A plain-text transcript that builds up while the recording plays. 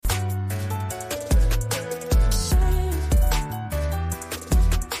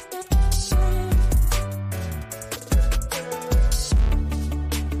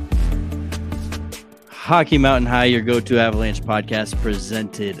Hockey Mountain High, your go-to Avalanche podcast,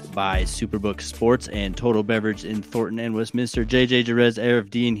 presented by Superbook Sports and Total Beverage in Thornton and Westminster. JJ Jerez, Arif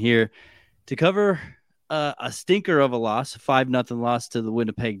Dean here to cover a stinker of a loss, 5-0 loss to the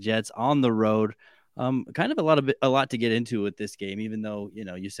Winnipeg Jets on the road. Kind of a lot to get into with this game, even though,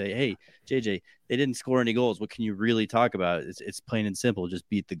 you say, hey, JJ, they didn't score any goals. What can you really talk about? It's plain and simple. Just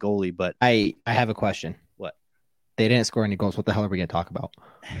beat the goalie. But I have a question. What? They didn't score any goals. What the hell are we going to talk about?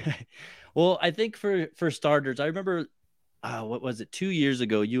 Well, I think for starters, I remember, 2 years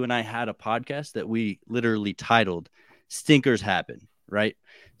ago, you and I had a podcast that we literally titled Stinkers Happen, right?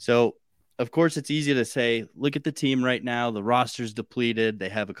 So, of course, it's easy to say, look at the team right now. The roster's depleted. They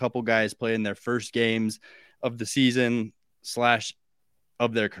have a couple guys playing their first games of the season /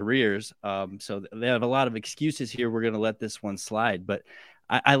 of their careers. So they have a lot of excuses here. We're going to let this one slide. But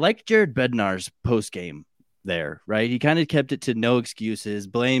I like Jared Bednar's post game there, right? He kind of kept it to no excuses,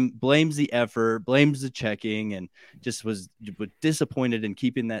 blames the effort, blames the checking, and just was disappointed in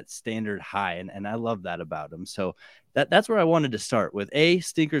keeping that standard high. And I love that about him. So that's where I wanted to start with.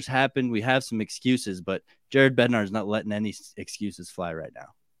 Stinkers happen. We have some excuses, but Jared Bednar is not letting any excuses fly right now.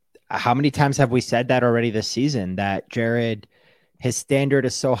 How many times have we said that already this season, that Jared, his standard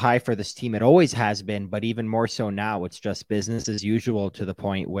is so high for this team? It always has been, but even more so now. It's just business as usual, to the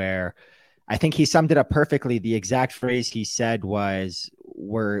point where I think he summed it up perfectly. The exact phrase he said was,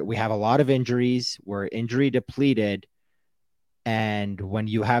 we have a lot of injuries. We're injury depleted. And when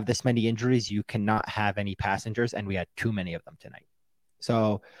you have this many injuries, you cannot have any passengers. And we had too many of them tonight.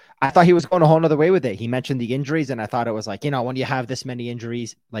 So I thought he was going a whole nother way with it. He mentioned the injuries, and I thought it was like, when you have this many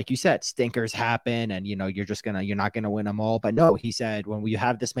injuries, like you said, stinkers happen, and, you're not going to win them all. But no, he said, when you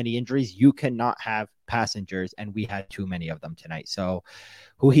have this many injuries, you cannot have passengers, and we had too many of them tonight. So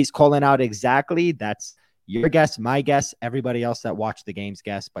who he's calling out exactly, that's your guess, my guess, everybody else that watched the game's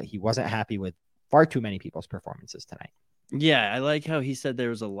guess, but he wasn't happy with far too many people's performances tonight. Yeah, I like how he said there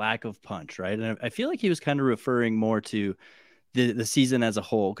was a lack of punch, right? And I feel like he was kind of referring more to the season as a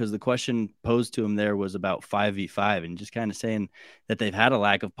whole, because the question posed to him there was about 5v5, and just kind of saying that they've had a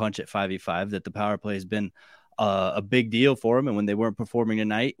lack of punch at 5v5, that the power play has been a big deal for him. And when they weren't performing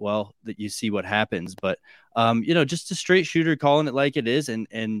tonight, well, that you see what happens. But, just a straight shooter calling it like it is.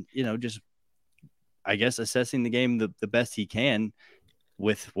 And just, I guess, assessing the game the best he can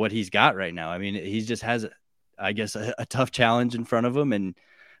with what he's got right now. I mean, he just has, I guess, a tough challenge in front of him. And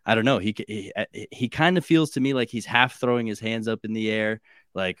I don't know. He kind of feels to me like he's half throwing his hands up in the air,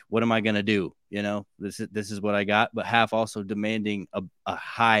 like, what am I going to do? This is what I got, but half also demanding a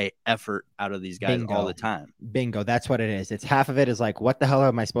high effort out of these guys all the time. Bingo. That's what it is. It's half of it is like, what the hell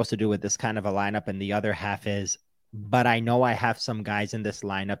am I supposed to do with this kind of a lineup? And the other half is, but I know I have some guys in this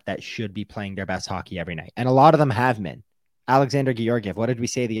lineup that should be playing their best hockey every night. And a lot of them have been. Alexander Georgiev, what did we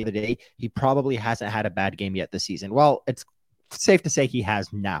say the other day? He probably hasn't had a bad game yet this season. Well, it's safe to say he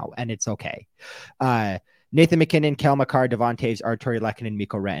has now, and it's okay. Nathan McKinnon, Kel McCarr, Devon Taves, Arturi Lehkonen, and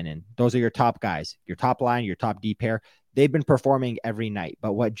Mikko Rantanen. Those are your top guys, your top line, your top D pair. They've been performing every night.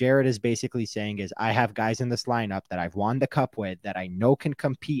 But what Jared is basically saying is, I have guys in this lineup that I've won the cup with, that I know can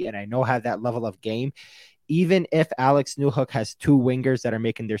compete and I know have that level of game. Even if Alex Newhook has two wingers that are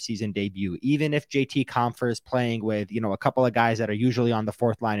making their season debut, even if JT Compher is playing with, a couple of guys that are usually on the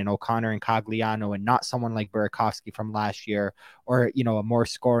fourth line, and O'Connor and Cogliano, and not someone like Burakovsky from last year, or, a more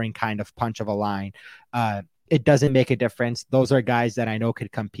scoring kind of punch of a line, it doesn't make a difference. Those are guys that I know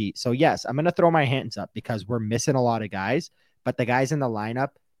could compete. So yes, I'm going to throw my hands up, because we're missing a lot of guys, but the guys in the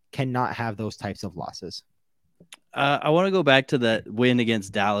lineup cannot have those types of losses. I want to go back to that win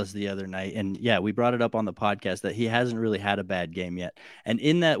against Dallas the other night. And yeah, we brought it up on the podcast that he hasn't really had a bad game yet. And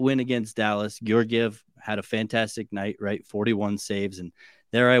in that win against Dallas, Georgiev had a fantastic night, right? 41 saves. And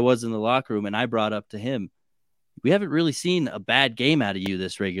there I was in the locker room, and I brought up to him, we haven't really seen a bad game out of you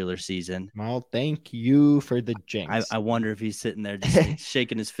this regular season. Well, thank you for the jinx. I wonder if he's sitting there just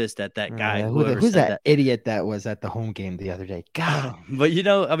shaking his fist at that guy. Who's that idiot that was at the home game the other day? God. But,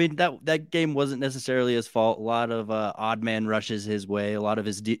 that game wasn't necessarily his fault. A lot of odd man rushes his way. A lot of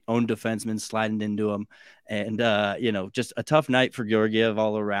his own defensemen sliding into him. And, just a tough night for Georgiev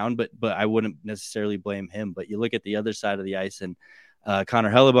all around. But I wouldn't necessarily blame him. But you look at the other side of the ice, and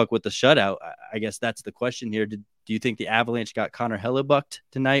Connor Hellebuck with the shutout. I guess that's the question here. Do you think the Avalanche got Connor Hellebucked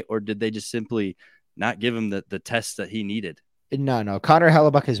tonight, or did they just simply not give him the test that he needed? No. Connor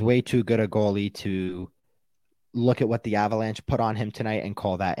Hellebuck is way too good a goalie to look at what the Avalanche put on him tonight and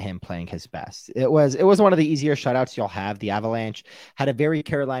call that him playing his best. It was one of the easier shutouts you'll have. The Avalanche had a very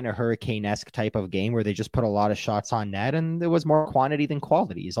Carolina Hurricane-esque type of game where they just put a lot of shots on net, and there was more quantity than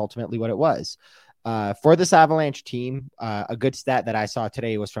quality is ultimately what it was. For this Avalanche team, a good stat that I saw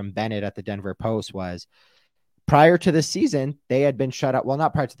today was from Bennett at the Denver Post was prior to the season, they had been shut out. Well,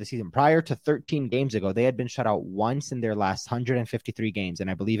 not prior to the season, prior to 13 games ago, they had been shut out once in their last 153 games.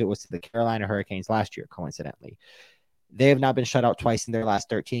 And I believe it was to the Carolina Hurricanes last year, coincidentally. They have now been shut out twice in their last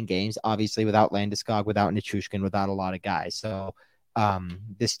 13 games, obviously without Landeskog, without Nichushkin, without a lot of guys. So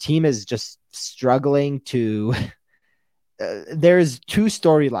this team is just struggling to there's two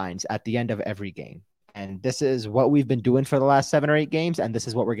storylines at the end of every game. And this is what we've been doing for the last 7 or 8 games. And this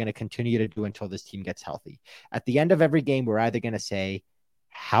is what we're going to continue to do until this team gets healthy. At the end of every game, we're either going to say,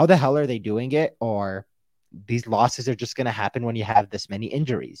 how the hell are they doing it? Or these losses are just going to happen when you have this many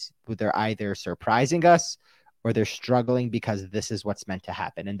injuries. They're either surprising us or they're struggling because this is what's meant to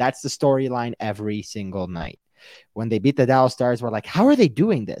happen. And that's the storyline every single night. When they beat the Dallas Stars, we're like, how are they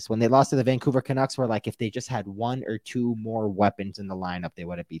doing this? When they lost to the Vancouver Canucks, we're like, if they just had 1 or 2 more weapons in the lineup, they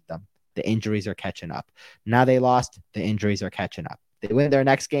would have beat them. The injuries are catching up. Now they lost, the injuries are catching up. They win their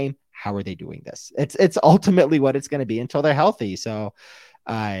next game. How are they doing this? It's ultimately what it's going to be until they're healthy. So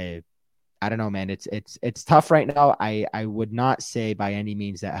I don't know, man. It's tough right now. I would not say by any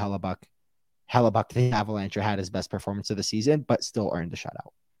means that Hellebuck, the Avalanche, had his best performance of the season, but still earned the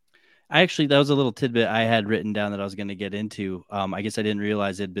shutout. That was a little tidbit I had written down that I was going to get into. I guess I didn't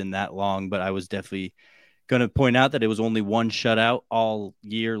realize it had been that long, but I was definitely going to point out that it was only 1 shutout all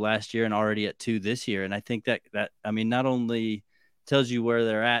year last year and already at 2 this year. And I think that I mean, not only tells you where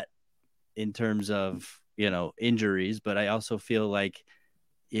they're at in terms of, injuries, but I also feel like,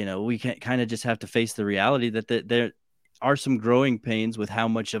 we can kind of just have to face the reality that there are some growing pains with how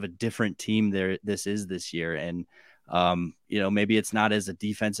much of a different team this is this year. And, maybe it's not as a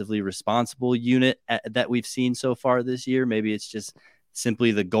defensively responsible unit that we've seen so far this year. Maybe it's just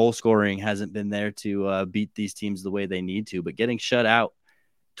simply the goal scoring hasn't been there to beat these teams the way they need to. But getting shut out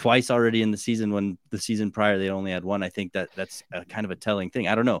twice already in the season, when the season prior they only had 1, I think that's kind of a telling thing.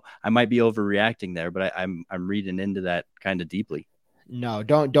 I don't know. I might be overreacting there, but I'm reading into that kind of deeply. No,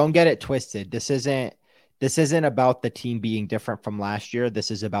 don't get it twisted. This isn't about the team being different from last year.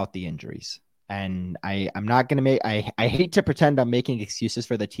 This is about the injuries. And I'm not going to I hate to pretend I'm making excuses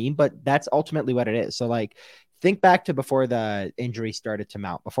for the team, but that's ultimately what it is. So like, think back to before the injury started to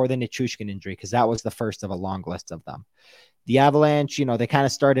mount, before the Nichushkin injury, because that was the first of a long list of them. The Avalanche, they kind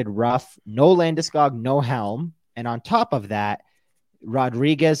of started rough, no Landeskog, no Helm. And on top of that,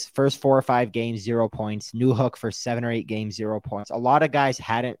 Rodriguez, first 4 or 5 games, 0 points. Newhook for 7 or 8 games, 0 points. A lot of guys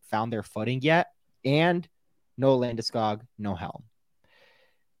hadn't found their footing yet. And no Landeskog, no Helm.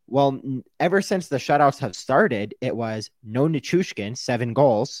 Well, ever since the shutouts have started, it was no Nichushkin, 7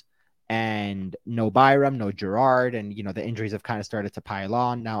 goals, and no Byram, no Gerard, and, the injuries have kind of started to pile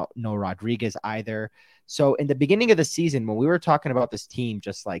on. Now, no Rodriguez either. So in the beginning of the season, when we were talking about this team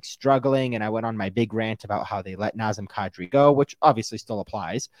just like struggling, and I went on my big rant about how they let Nazem Kadri go, which obviously still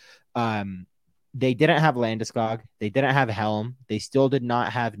applies, they didn't have Landeskog. They didn't have Helm. They still did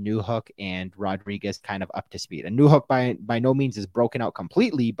not have Newhook and Rodriguez kind of up to speed. And Newhook by no means is broken out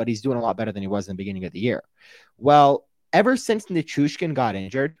completely, but he's doing a lot better than he was in the beginning of the year. Well, ever since Nichushkin got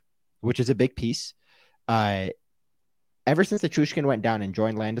injured, which is a big piece, ever since Nichushkin went down and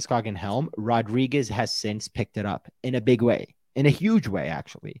joined Landeskog and Helm, Rodriguez has since picked it up in a big way, in a huge way,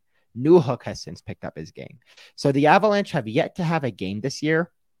 actually. Newhook has since picked up his game. So the Avalanche have yet to have a game this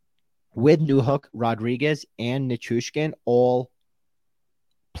year with Newhook, Rodriguez, and Nichushkin all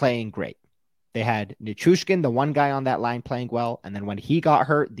playing great. They had Nichushkin, the one guy on that line, playing well, and then when he got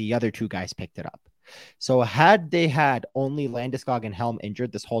hurt, the other 2 guys picked it up. So had they had only Landeskog and Helm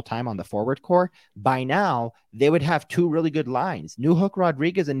injured this whole time on the forward core, by now they would have 2 really good lines. Newhook,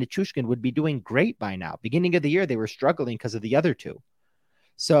 Rodriguez, and Nichushkin would be doing great by now. Beginning of the year, they were struggling because of the other 2.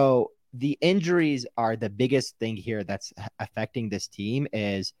 So the injuries are the biggest thing here that's affecting this team.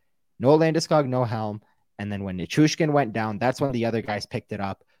 Is no Landeskog, no Helm. And then when Nichushkin went down, that's when the other guys picked it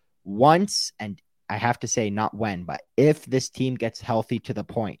up. Once, and I have to say not when, but if this team gets healthy to the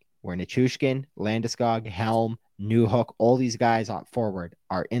point where Nichushkin, Landeskog, Helm, Newhook, all these guys on forward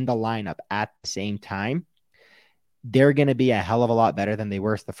are in the lineup at the same time, they're going to be a hell of a lot better than they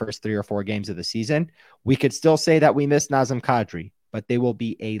were the first 3 or 4 games of the season. We could still say that we missed Nazem Kadri, but they will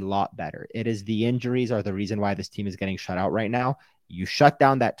be a lot better. It is the injuries are the reason why this team is getting shut out right now. You shut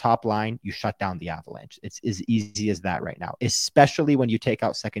down that top line, you shut down the Avalanche. It's as easy as that right now, especially when you take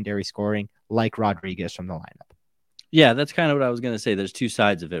out secondary scoring like Rodriguez from the lineup. Yeah, that's kind of what I was going to say. There's 2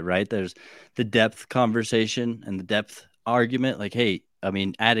 sides of it, right? There's the depth conversation and the depth argument. Like, hey, I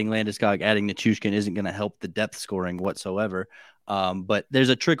mean, adding Landeskog, adding Nichushkin isn't going to help the depth scoring whatsoever. But there's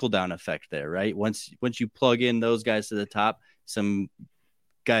a trickle down effect there, right? Once you plug in those guys to the top, some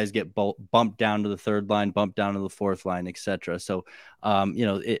guys get bumped down to the third line, bumped down to the fourth line, etc. So,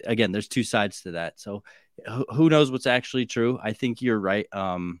 again, there's two sides to that. So who knows what's actually true? I think you're right.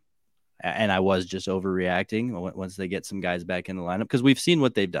 And I was just overreacting once they get some guys back in the lineup because we've seen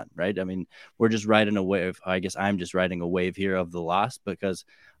what they've done, right? I mean, we're just riding a wave. I guess I'm just riding a wave here of the loss because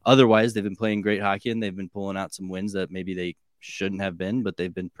otherwise they've been playing great hockey and they've been pulling out some wins that maybe they shouldn't have been, but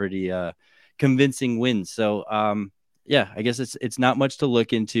they've been pretty convincing wins. So, yeah, I guess it's not much to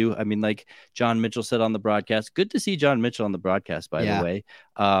look into. I mean, like John Mitchell said on the broadcast, good to see John Mitchell on the broadcast, by the way.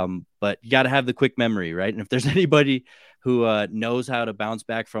 But you got to have the quick memory, right? And if there's anybody who knows how to bounce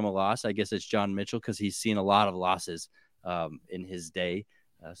back from a loss, I guess it's John Mitchell because he's seen a lot of losses in his day.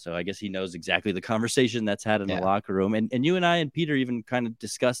 So I guess he knows exactly the conversation that's had in the locker room. And you and I and Peter even kind of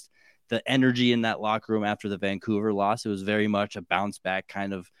discussed the energy in that locker room after the Vancouver loss. It was very much a bounce back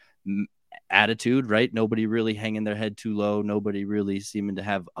kind of attitude, right? Nobody really hanging their head too low. Nobody really seeming to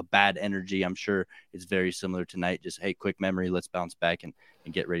have a bad energy. I'm sure it's very similar tonight. Just, hey, quick memory, let's bounce back and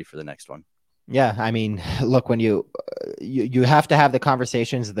get ready for the next one. Yeah, I mean, look, when you have to have the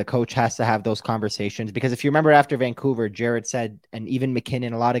conversations, the coach has to have those conversations, because if you remember after Vancouver, Jared said, and even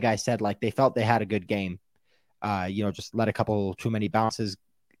McKinnon, a lot of guys said, like, they felt they had a good game, just let a couple too many bounces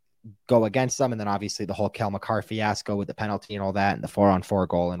go against them. And then obviously the whole Kel McCarr fiasco with the penalty and all that and the 4-on-4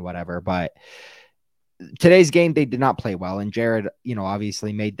 goal and whatever. But today's game, they did not play well. And Jared,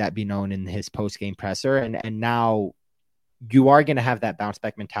 obviously made that be known in his post-game presser. And now you are going to have that bounce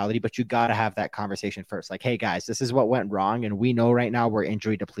back mentality, but you got to have that conversation first. Like, hey guys, this is what went wrong. And we know right now we're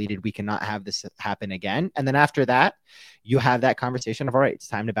injury depleted. We cannot have this happen again. And then after that, you have that conversation of, all right, it's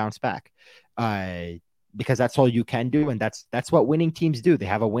time to bounce back. Because that's all you can do. And that's what winning teams do. They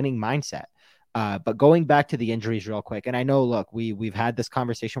have a winning mindset. But going back to the injuries real quick. And I know, look, we've had this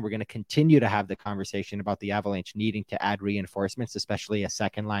conversation. We're going to continue to have the conversation about the Avalanche needing to add reinforcements, especially a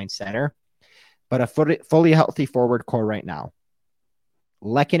second line center. But a fully healthy forward core right now.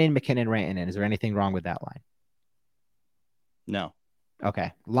 Lehkonen, McKinnon, Rantanen. Is there anything wrong with that line? No.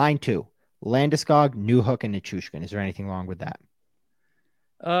 Okay. Line 2. Landeskog, Newhook, and Nichushkin. Is there anything wrong with that?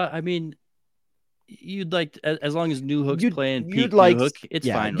 I mean, you'd like, as long as Newhook's playing peak like, Newhook, it's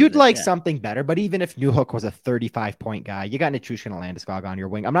fine. You'd like something better, but even if Newhook was a 35-point guy, you got Nichushkin and Landeskog on your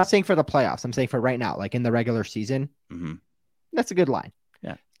wing. I'm not saying for the playoffs. I'm saying for right now, like in the regular season. Mm-hmm. That's a good line.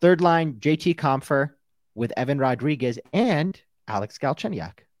 Yeah. Third line, JT Compher with Evan Rodriguez and Alex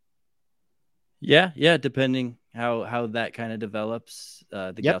Galchenyuk. Yeah, depending how that kind of develops,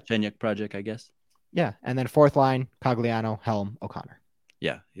 the Galchenyuk project, I guess. Yeah, and then fourth line, Cogliano, Helm, O'Connor.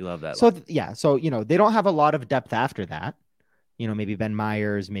 Yeah, you love that. So, they don't have a lot of depth after that. Maybe Ben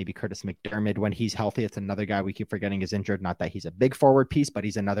Myers, maybe Curtis McDermott when he's healthy. It's another guy we keep forgetting is injured. Not that he's a big forward piece, but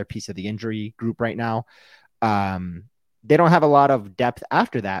he's another piece of the injury group right now. They don't have a lot of depth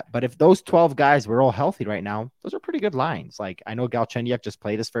after that. But if those 12 guys were all healthy right now, those are pretty good lines. Like, I know Galchenyuk just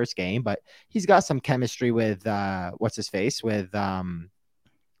played his first game, but he's got some chemistry with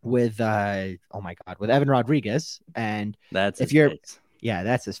with Evan Rodriguez. And that's his face. Yeah,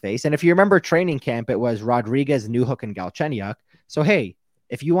 that's his face. And if you remember training camp, it was Rodriguez, Newhook, and Galchenyuk. So, hey,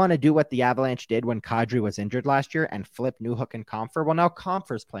 if you want to do what the Avalanche did when Kadri was injured last year and flip Newhook and Compher, well, now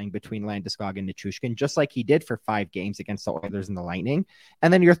Compher's playing between Landeskog and Nichushkin, just like he did for 5 games against the Oilers and the Lightning.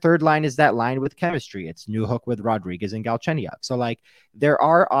 And then your third line is that line with chemistry. It's Newhook with Rodriguez and Galchenyuk. So, like, there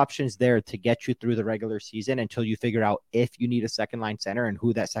are options there to get you through the regular season until you figure out if you need a second line center and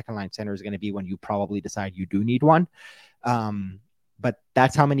who that second line center is going to be when you probably decide you do need one. But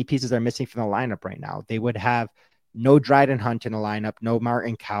that's how many pieces are missing from the lineup right now. They would have no Dryden Hunt in the lineup, no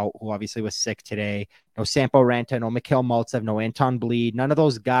Martin Kaut, who obviously was sick today, no Sampo Ranta, no Mikhail Maltsev, no Anton Bleed, none of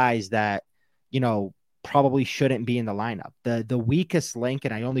those guys that, probably shouldn't be in the lineup. The weakest link,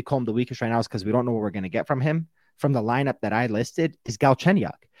 and I only call him the weakest right now is because we don't know what we're going to get from him, from the lineup that I listed, is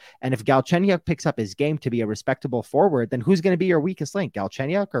Galchenyuk. And if Galchenyuk picks up his game to be a respectable forward, then who's going to be your weakest link?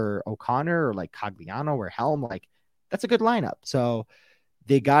 Galchenyuk or O'Connor or like Cogliano or Helm? Like, that's a good lineup. So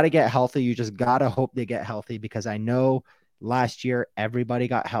they got to get healthy. You just got to hope they get healthy, because I know last year everybody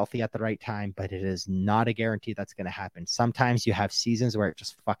got healthy at the right time, but it is not a guarantee that's going to happen. Sometimes you have seasons where it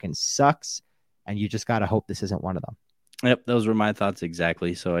just fucking sucks, and you just got to hope this isn't one of them. Yep, those were my thoughts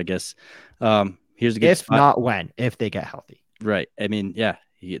exactly. So I guess here's a good spot. Not when, if they get healthy. Right. I mean, yeah.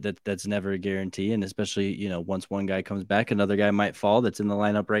 That's never a guarantee, and especially once one guy comes back, another guy might fall that's in the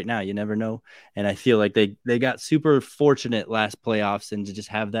lineup right now. You never know, and I feel like they got super fortunate last playoffs, and to just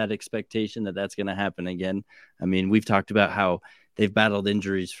have that expectation that that's going to happen again. I mean, we've talked about how they've battled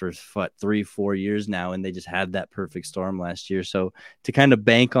injuries for 3-4 years now, and they just had that perfect storm last year. So to kind of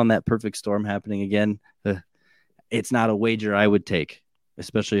bank on that perfect storm happening again, it's not a wager I would take.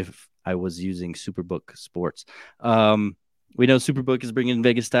 especially if I was using Superbook Sports. We know Superbook is bringing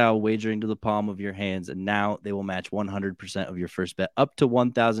Vegas style wagering to the palm of your hands, and now they will match 100% of your first bet up to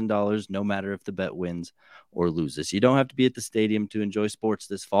 $1,000, no matter if the bet wins or loses. You don't have to be at the stadium to enjoy sports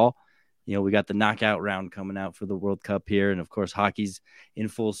this fall. You know, we got the knockout round coming out for the World Cup here. And of course, hockey's in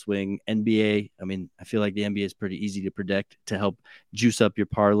full swing. NBA, I mean, I feel like the NBA is pretty easy to predict to help juice up your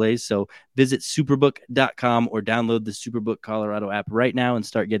parlays. So visit superbook.com or download the Superbook Colorado app right now and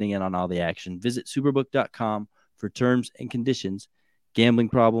start getting in on all the action. Visit superbook.com for terms and conditions. Gambling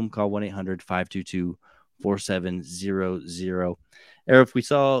problem, call 1-800-522-4700. Eric, we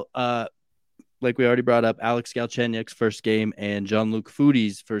saw, like we already brought up, Alex Galchenyuk's first game and Jean-Luc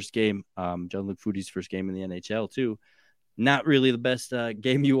Foodie's first game. Jean-Luc Foodie's first game in the NHL too. Not really the best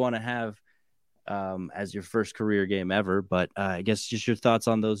game you want to have as your first career game ever, but I guess just your thoughts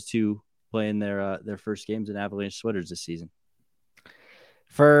on those two playing their first games in Avalanche sweaters this season.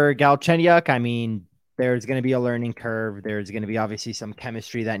 For Galchenyuk, I mean, there's going to be a learning curve. There's going to be obviously some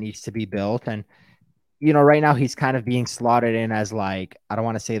chemistry that needs to be built. And you know, right now he's kind of being slotted in as like, I don't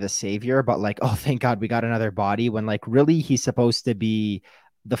want to say the savior, but like, oh, thank God we got another body, when like really he's supposed to be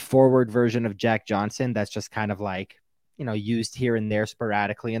the forward version of Jack Johnson. That's just kind of like, you know, used here and there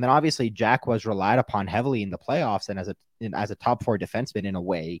sporadically. And then obviously Jack was relied upon heavily in the playoffs and as a top four defenseman in a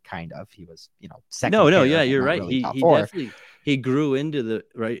way, kind of. He was, you know, second. No, yeah, you're right. Really he definitely he grew into the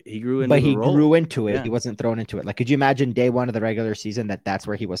right. He grew into, but he role. Grew into it. Yeah. He wasn't thrown into it. Like, could you imagine day one of the regular season that's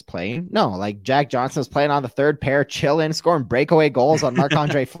where he was playing? No, like Jack Johnson was playing on the third pair, chilling, scoring breakaway goals on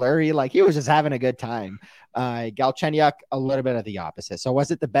Marc-Andre Fleury. Like, he was just having a good time. Galchenyuk, a little bit of the opposite. So was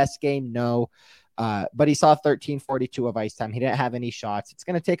it the best game? No. But he saw 13:42 of ice time. He didn't have any shots. It's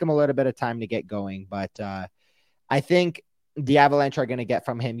going to take him a little bit of time to get going. But I think the Avalanche are going to get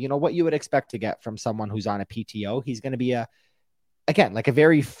from him, you know, what you would expect to get from someone who's on a PTO. He's going to be again, like a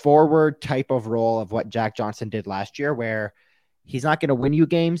very forward type of role of what Jack Johnson did last year, where he's not going to win you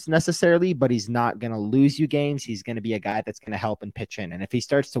games necessarily, but he's not going to lose you games. He's going to be a guy that's going to help and pitch in. And if he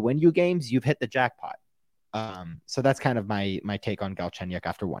starts to win you games, you've hit the jackpot. So that's kind of my take on Galchenyuk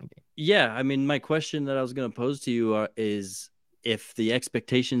after one game. Yeah, I mean, my question that I was going to pose to you is if the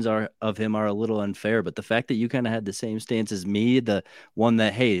expectations of him are a little unfair, but the fact that you kind of had the same stance as me, the one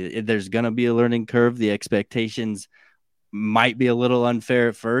that, hey, there's going to be a learning curve, the expectations might be a little unfair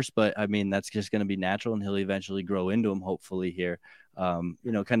at first, but I mean, that's just going to be natural and he'll eventually grow into him, hopefully here. You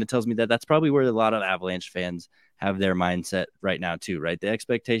know, kind of tells me that that's probably where a lot of Avalanche fans have their mindset right now too, right? The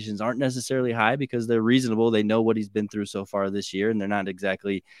expectations aren't necessarily high because they're reasonable. They know what he's been through so far this year and they're not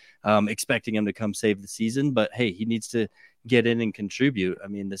exactly expecting him to come save the season, but hey, he needs to get in and contribute. I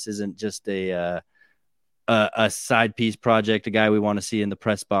mean, this isn't just a side piece project, a guy we want to see in the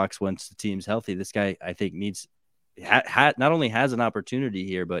press box once the team's healthy. This guy, I think, not only has an opportunity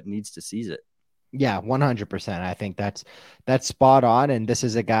here, but needs to seize it. Yeah, 100%. I think that's spot on. And this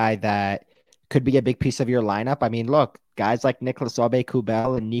is a guy that could be a big piece of your lineup. I mean, look, guys like Nicolas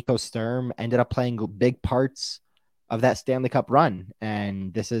Aube-Kubel and Nico Sturm ended up playing big parts of that Stanley Cup run.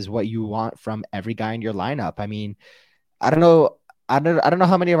 And this is what you want from every guy in your lineup. I mean, I don't know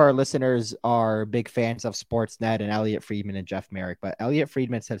how many of our listeners are big fans of Sportsnet and Elliot Friedman and Jeff Merrick, but Elliot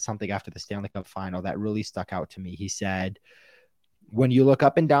Friedman said something after the Stanley Cup final that really stuck out to me. He said, when you look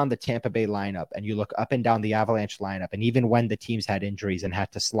up and down the Tampa Bay lineup and you look up and down the Avalanche lineup, and even when the teams had injuries and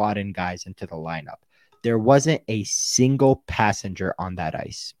had to slot in guys into the lineup, there wasn't a single passenger on that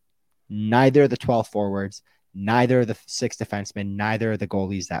ice. Neither of the 12 forwards, neither of the 6 defensemen, neither of the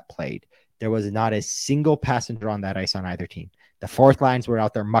goalies that played. There was not a single passenger on that ice on either team. The fourth lines were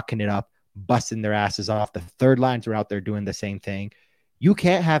out there mucking it up, busting their asses off. The third lines were out there doing the same thing. You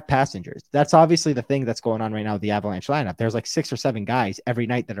can't have passengers. That's obviously the thing that's going on right now with the Avalanche lineup. There's like 6 or 7 guys every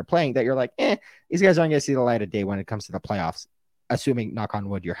night that are playing that you're like, these guys aren't going to see the light of day when it comes to the playoffs, assuming, knock on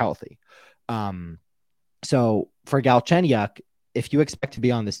wood, you're healthy. So for Galchenyuk, if you expect to be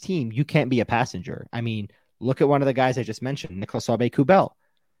on this team, you can't be a passenger. I mean, look at one of the guys I just mentioned, Nicolas Aube-Kubel.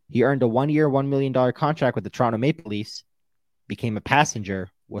 He earned a 1-year, $1 million contract with the Toronto Maple Leafs, became a passenger,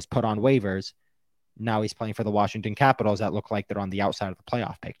 was put on waivers. Now he's playing for the Washington Capitals that look like they're on the outside of the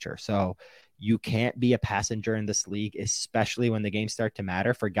playoff picture. So you can't be a passenger in this league, especially when the games start to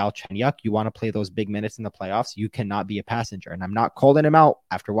matter. For Galchenyuk, you want to play those big minutes in the playoffs. You cannot be a passenger. And I'm not calling him out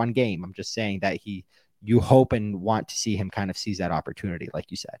after one game. I'm just saying that you hope and want to see him kind of seize that opportunity, like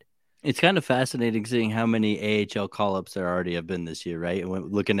you said. It's kind of fascinating seeing how many AHL call-ups there already have been this year, right?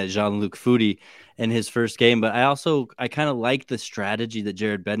 And looking at Jean-Luc Foodie in his first game. But I kind of like the strategy that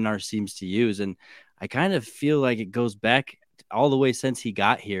Jared Bednar seems to use. And I kind of feel like it goes back all the way since he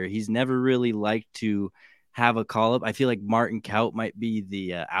got here. He's never really liked to have a call up. I feel like Martin Kaut might be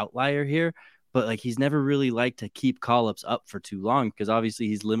the outlier here, but like he's never really liked to keep call ups up for too long because obviously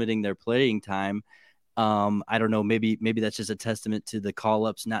he's limiting their playing time. I don't know. Maybe that's just a testament to the call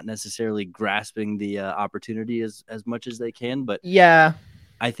ups not necessarily grasping the opportunity as much as they can. But Yeah,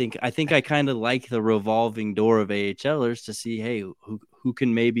 I think I kind of like the revolving door of AHLers to see, hey, who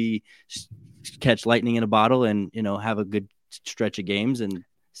can maybe catch lightning in a bottle and have a good stretch of games and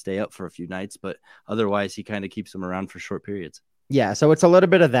stay up for a few nights. But otherwise, he kind of keeps them around for short periods. yeah. So it's a little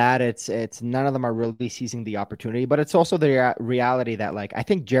bit of that. It's none of them are really seizing the opportunity, but it's also the reality that like I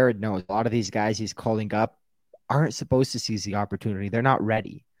think Jared knows a lot of these guys he's calling up aren't supposed to seize the opportunity. They're not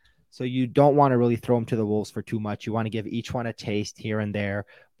ready. So you don't want to really throw them to the wolves for too much. You want to give each one a taste here and there.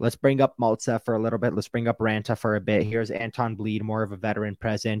 Let's bring up Maltza for a little bit. Let's bring up Ranta for a bit. Here's Anton Bleed, more of a veteran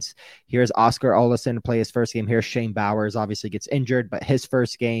presence. Here's Oscar Olesen to play his first game. Here's Shane Bowers, obviously gets injured, but his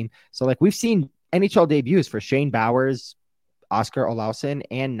first game. So like we've seen NHL debuts for Shane Bowers, Oscar Olesen,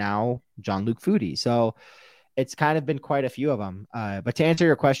 and now Jean-Luc Foudy. So it's kind of been quite a few of them. But to answer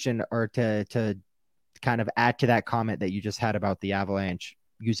your question or to kind of add to that comment that you just had about the Avalanche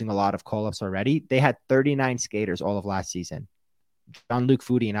using a lot of call-ups already, they had 39 skaters all of last season. Jean-Luc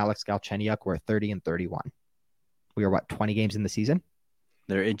Foudy and Alex Galchenyuk were 30 and 31. We were 20 games in the season?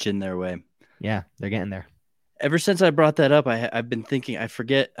 They're inching their way. Yeah, they're getting there. Ever since I brought that up, I've been thinking, I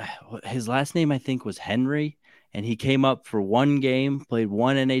forget his last name, I think was Henry. And he came up for one game, played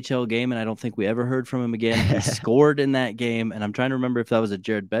one NHL game, and I don't think we ever heard from him again. He scored in that game, and I'm trying to remember if that was a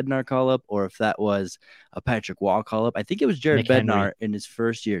Jared Bednar call-up or if that was a Patrick Waugh call-up. I think it was Jared Bednar in his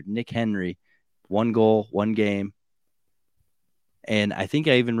first year. Nick Henry, 1 goal, 1 game. And I think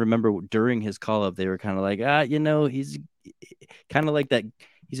I even remember during his call-up, they were kind of like, he's kind of like that.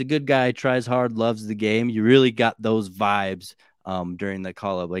 He's a good guy, tries hard, loves the game. You really got those vibes during the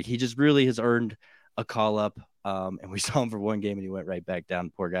call-up. Like, he just really has earned a call-up. And we saw him for one game and he went right back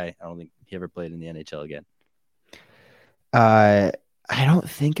down. Poor guy. I don't think he ever played in the NHL again. I don't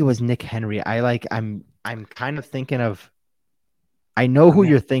think it was Nick Henry. I'm kind of thinking of, I know who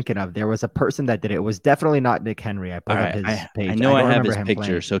you're thinking of. There was a person that did it. It was definitely not Nick Henry. I put up his page. I know I have his picture.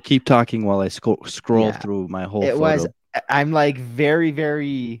 Playing. So keep talking while I scroll through my whole photo. I'm like very,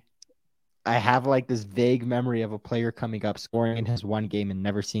 very, I have like this vague memory of a player coming up, scoring in his one game and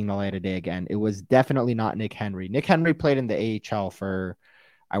never seeing the light of day again. It was definitely not Nick Henry. Nick Henry played in the AHL for,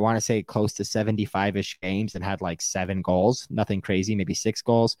 I want to say close to 75-ish games and had like 7 goals. Nothing crazy, maybe 6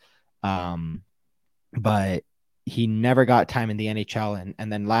 goals. But he never got time in the NHL.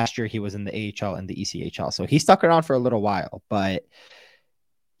 And then last year he was in the AHL and the ECHL. So he stuck around for a little while. But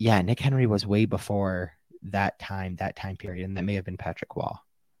yeah, Nick Henry was way before that time period. And that may have been Patrick Waugh.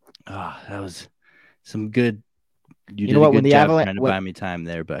 Oh, that was some good. You know what? When the Avalanche trying to buy me time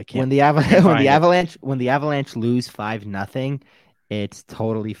there, but I can't. When the Avalanche lose 5-0, it's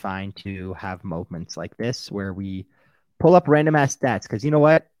totally fine to have moments like this where we pull up random ass stats because you know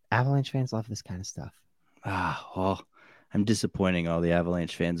what? Avalanche fans love this kind of stuff. Well, I'm disappointing all the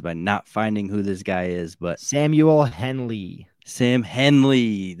Avalanche fans by not finding who this guy is, but Samuel Henley. Sam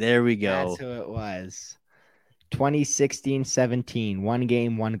Henley. There we go. That's who it was. 2016-17, 1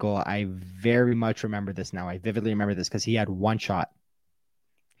 game, 1 goal. I very much remember this now. I vividly remember this because he had 1 shot.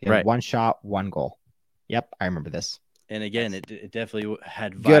 He had 1 shot, 1 goal. Yep, I remember this. And again, it definitely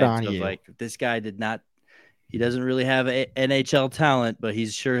had vibes of like this guy he doesn't really have NHL talent, but he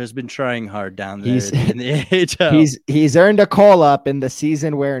sure has been trying hard down there in the AHL. He's earned a call up in the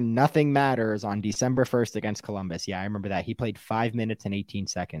season where nothing matters on December 1st against Columbus. Yeah, I remember that. He played 5 minutes and 18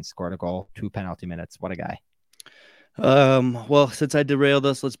 seconds, scored a goal, 2 penalty minutes. What a guy. Well, since I derailed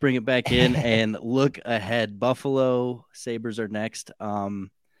us, let's bring it back in and look ahead. Buffalo Sabres are next.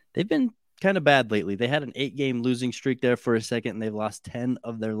 They've been kind of bad lately. They had an 8-game losing streak there for a second, and they've lost 10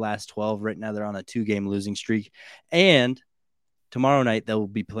 of their last 12. Right now, they're on a 2-game losing streak. And tomorrow night, they'll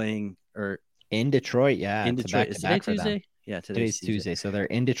be playing in Detroit. Yeah, in Detroit. Is today Tuesday? Yeah, today's Tuesday. So they're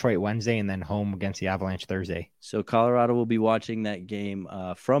in Detroit Wednesday and then home against the Avalanche Thursday. So Colorado will be watching that game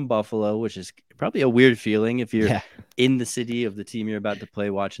from Buffalo, which is probably a weird feeling if you're in the city of the team you're about to play,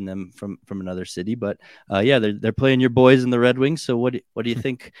 watching them from another city. But they're playing your boys in the Red Wings. So what do you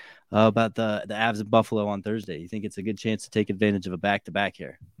think about the Avs of Buffalo on Thursday? You think it's a good chance to take advantage of a back-to-back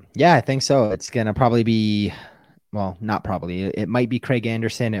here? Yeah, I think so. It's gonna probably be, well, not probably. It might be Craig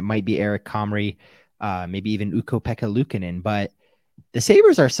Anderson. It might be Eric Comrie. Maybe even Ukko-Pekka Luukkonen, but the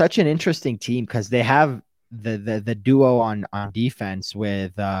Sabres are such an interesting team because they have the duo on defense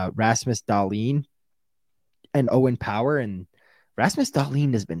with Rasmus Dahlin and Owen Power, and Rasmus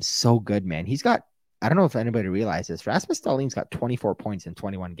Dahlin has been so good, man. He's got I don't know if anybody realizes Rasmus Dahlin's got 24 points in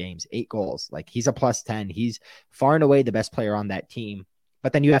 21 games, 8 goals. Like he's a plus 10. He's far and away the best player on that team.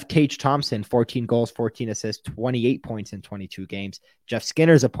 But then you have Tage Thompson, 14 goals, 14 assists, 28 points in 22 games. Jeff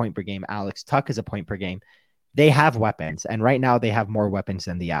Skinner's a point per game. Alex Tuck is a point per game. They have weapons, and right now they have more weapons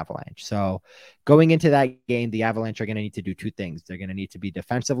than the Avalanche. So going into that game, the Avalanche are going to need to do two things. They're going to need to be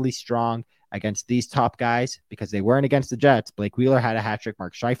defensively strong against these top guys because they weren't against the Jets. Blake Wheeler had a hat trick.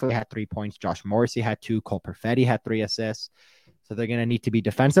 Mark Scheifele had 3 points. Josh Morrissey had 2. Cole Perfetti had 3 assists. So they're going to need to be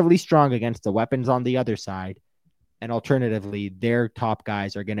defensively strong against the weapons on the other side. And alternatively, their top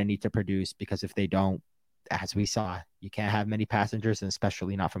guys are going to need to produce because if they don't, as we saw, you can't have many passengers, and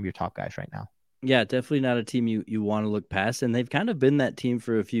especially not from your top guys right now. Yeah, definitely not a team you want to look past, and they've kind of been that team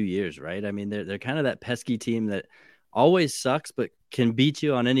for a few years, right? I mean, they're kind of that pesky team that always sucks, but can beat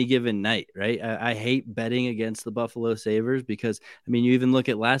you on any given night, right? I hate betting against the Buffalo Sabres because, I mean, you even look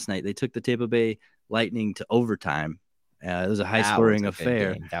at last night, they took the Tampa Bay Lightning to overtime. It was a high-scoring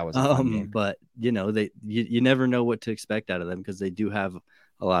affair. That was a fun game. But, you know, you never know what to expect out of them because they do have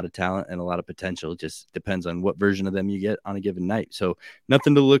a lot of talent and a lot of potential. It just depends on what version of them you get on a given night. So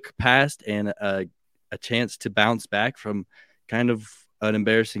nothing to look past and a chance to bounce back from kind of an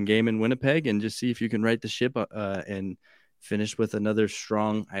embarrassing game in Winnipeg and just see if you can right the ship and finish with another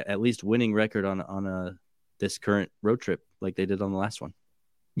strong, at least winning record on this current road trip like they did on the last one.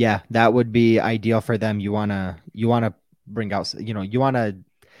 Yeah, that would be ideal for them. You want to bring out, you want to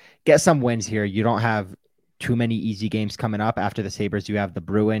get some wins here. You don't have too many easy games coming up. After the Sabres, you have the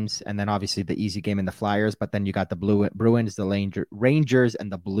Bruins, and then obviously the easy game in the Flyers, but then you got the Bruins, the Rangers,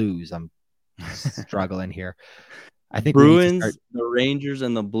 and the Blues. I'm struggling here. I think Bruins, the Rangers,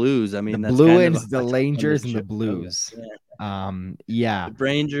 and the Blues. I mean, the that's Bruins, kind of the Rangers, and the Blues. Yeah. The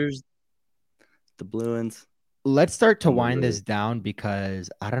Rangers, the Bruins. Let's start to wind this down because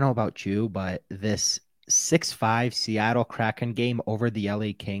I don't know about you, but this 6-5 Seattle Kraken game over the LA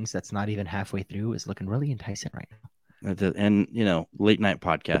Kings that's not even halfway through is looking really enticing right now. And, you know, late night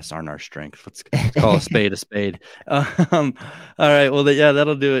podcasts aren't our strength. Let's call a spade a spade. All right. Well,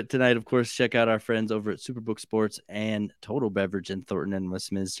 that'll do it tonight. Of course, check out our friends over at Superbook Sports and Total Beverage in Thornton and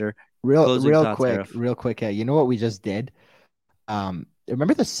Westminster. Real quick. You know what we just did?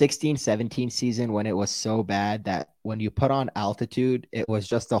 Remember the 16-17 season when it was so bad that when you put on Altitude, it was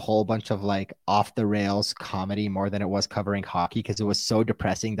just a whole bunch of like off the rails comedy more than it was covering hockey because it was so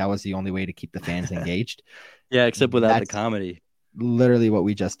depressing. That was the only way to keep the fans engaged. Yeah, except without the comedy. Literally what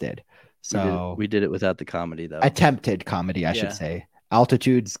we just did. So we did it without the comedy, though. Attempted comedy, I should say.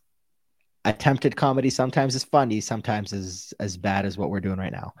 Altitude's attempted comedy sometimes is funny, sometimes is as bad as what we're doing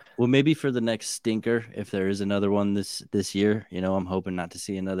right now. Well, maybe for the next stinker, if there is another one this year, you know, I'm hoping not to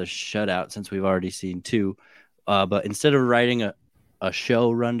see another shutout since we've already seen 2. But instead of writing a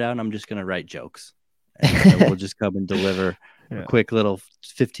show rundown, I'm just going to write jokes. And we'll just come and deliver a quick little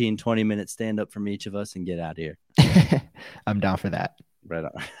 15, 20-minute stand-up from each of us and get out of here. I'm down for that. Right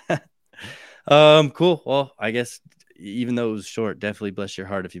on. Cool. Well, I guess even though it was short, definitely bless your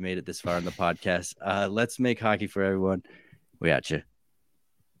heart if you made it this far in the podcast. Let's make hockey for everyone. We at you.